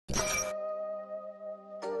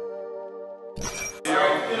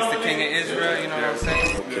the king of Israel, you know what I'm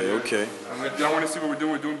saying? Okay. Y'all want to see what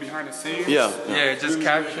we're doing behind the scenes? Yeah, just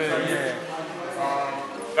capture. Yeah.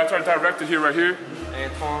 That's our director here, right here.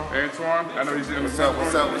 Antoine. I know he's in the What's up?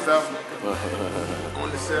 On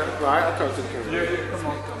the set. All right, I'll talk to the camera. Yeah, come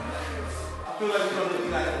on. I feel like we're gonna be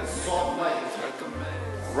like a soft light.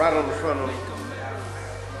 Right on the front of them.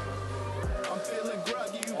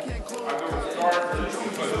 I know the star,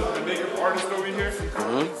 the makeup artist over here.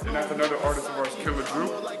 And that's another artist of ours, Killer Drew.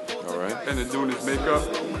 All right. And then doing his makeup.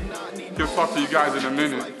 He'll talk to you guys in a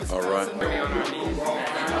minute. All right.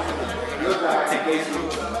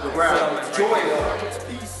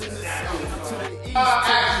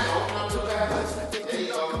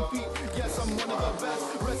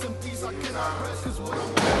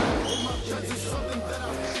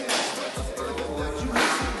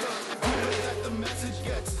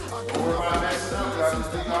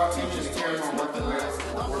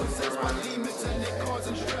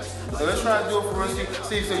 So let's try to do it for us.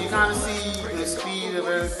 See, so you kind of see the speed of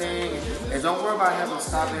everything, and don't worry about having to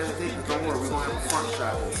stop everything. Because don't worry, we're gonna have a front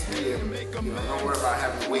shot. Don't worry about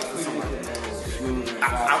having to wait for someone.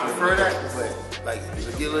 I prefer that, but like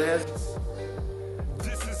the dealer has.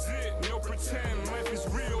 This is it, no pretend, life is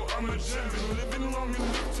real, I'm a legend, living long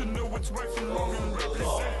enough to know what's right from wrong and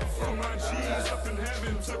represent for my G's up in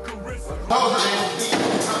heaven to caress.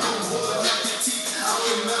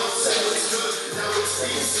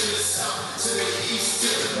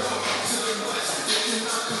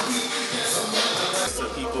 To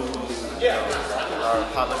people who are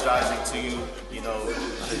apologizing to you, you know,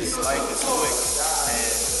 this life is quick, and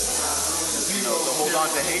you know, to hold on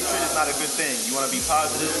to hatred is not a good thing. You want to be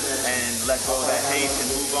positive and let go of that hate and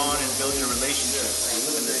move on and build your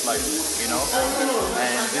relationships in this life, you know.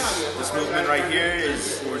 And this movement right here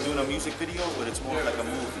is, we're doing a music video, but it's more like a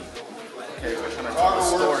movie. Okay, we're trying to tell a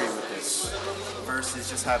story with this versus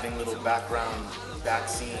just having little back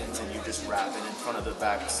scenes and you just rapping in front of the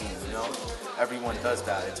back scene, you know? Everyone does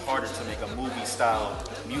that. It's harder to make a movie style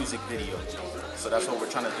music video. So that's what we're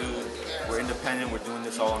trying to do. We're independent, we're doing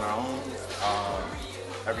this all on our own.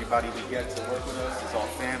 Everybody we get to work with us is all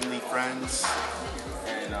family, friends,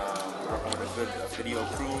 and we're working with a good video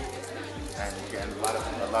crew and getting a lot of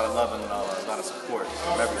love and a lot of support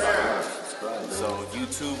from everybody. So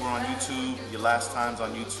YouTube, we're on YouTube. Your last time's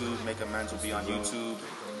on YouTube. Make Amends will be on YouTube.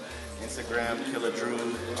 Instagram, Killer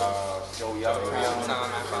Drew, Joey Uptown,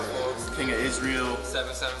 King of Israel.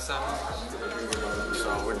 777. So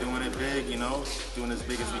we're doing it big, you know, doing as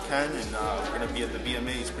big as we can, and we're gonna be at the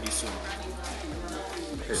BMAs pretty soon.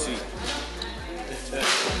 See.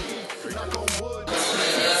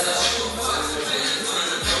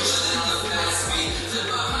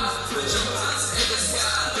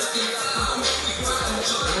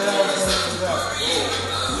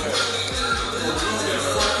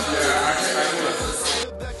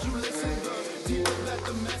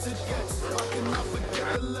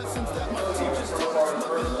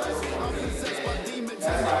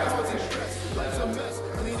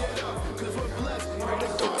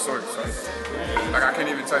 Like, I can't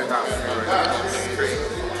even tell you how I feel right now. It's crazy.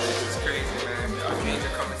 It's crazy, man. Our dreams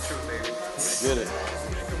are coming true, baby. Get it.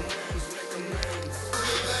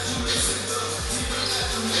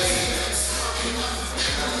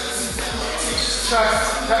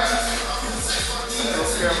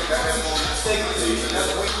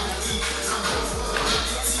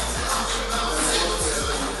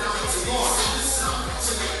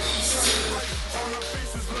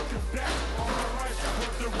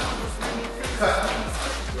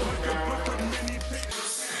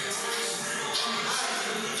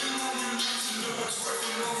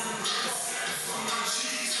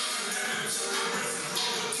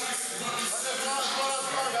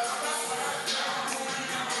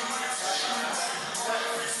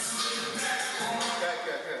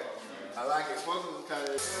 I like it. Supposed to kind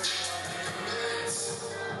of.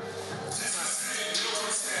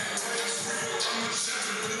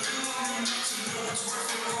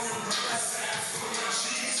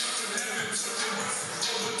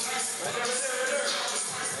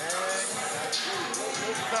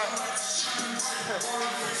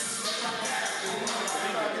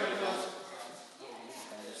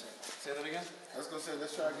 Say that again? I was gonna say,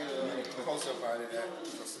 let's try to get a close-up out of that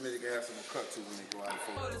so somebody can have something to cut to when they go out of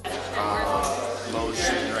focus. Lowe's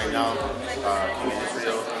shooting right now, King of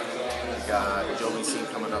Israel. We got Joey scene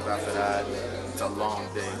coming up after that. It's a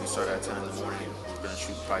long day. We start at 10 in the morning. We're gonna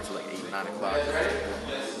shoot probably till like 8, 9 o'clock.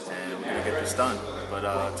 And we're gonna get this done. But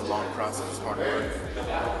it's a long process, it's hard work.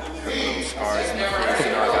 Little scars in the face,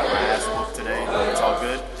 you know, I got my ass whooped today, but it's all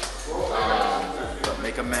good. But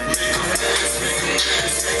make amends.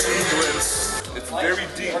 It's very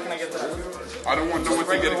deep. I don't want no one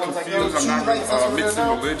to get it confused. I'm not mixing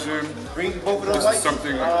religion. Bring both of those This lights. is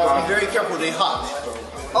something Be like very careful, they hot.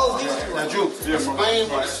 Oh, these two. Now, Drew, explain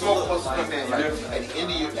what smoke supposed to come in. Like, at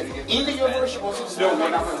the end of your verse, you're supposed to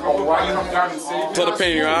why you come down and say Put a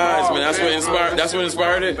pain in your eyes, man. That's what inspired. That's what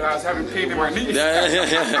inspired it. but I was having pain in my knees.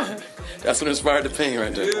 That's what inspired the pain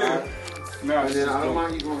right there. Yeah. No, And then I don't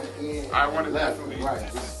mind you going in. I want to Left, definitely.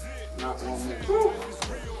 right. Just not 1 minute.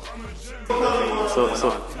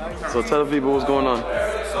 So tell the people what's going on. So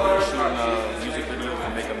we're shooting a music video to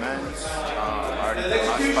make amends. I already did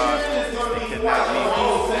my spot. They kidnapped me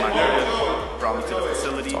from my crib, brought me to the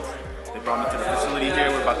facility. They brought me to the facility here.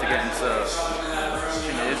 We're about to get into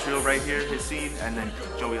King of Israel right here, his scene, and then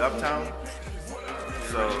Joey Uptown.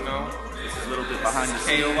 So this is a little bit behind the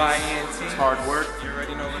scenes. KOINT. It's hard work. You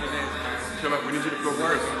already know what it is, man. Killer, we need you to go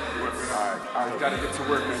work. I gotta get to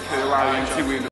work, man. KYNT, we in the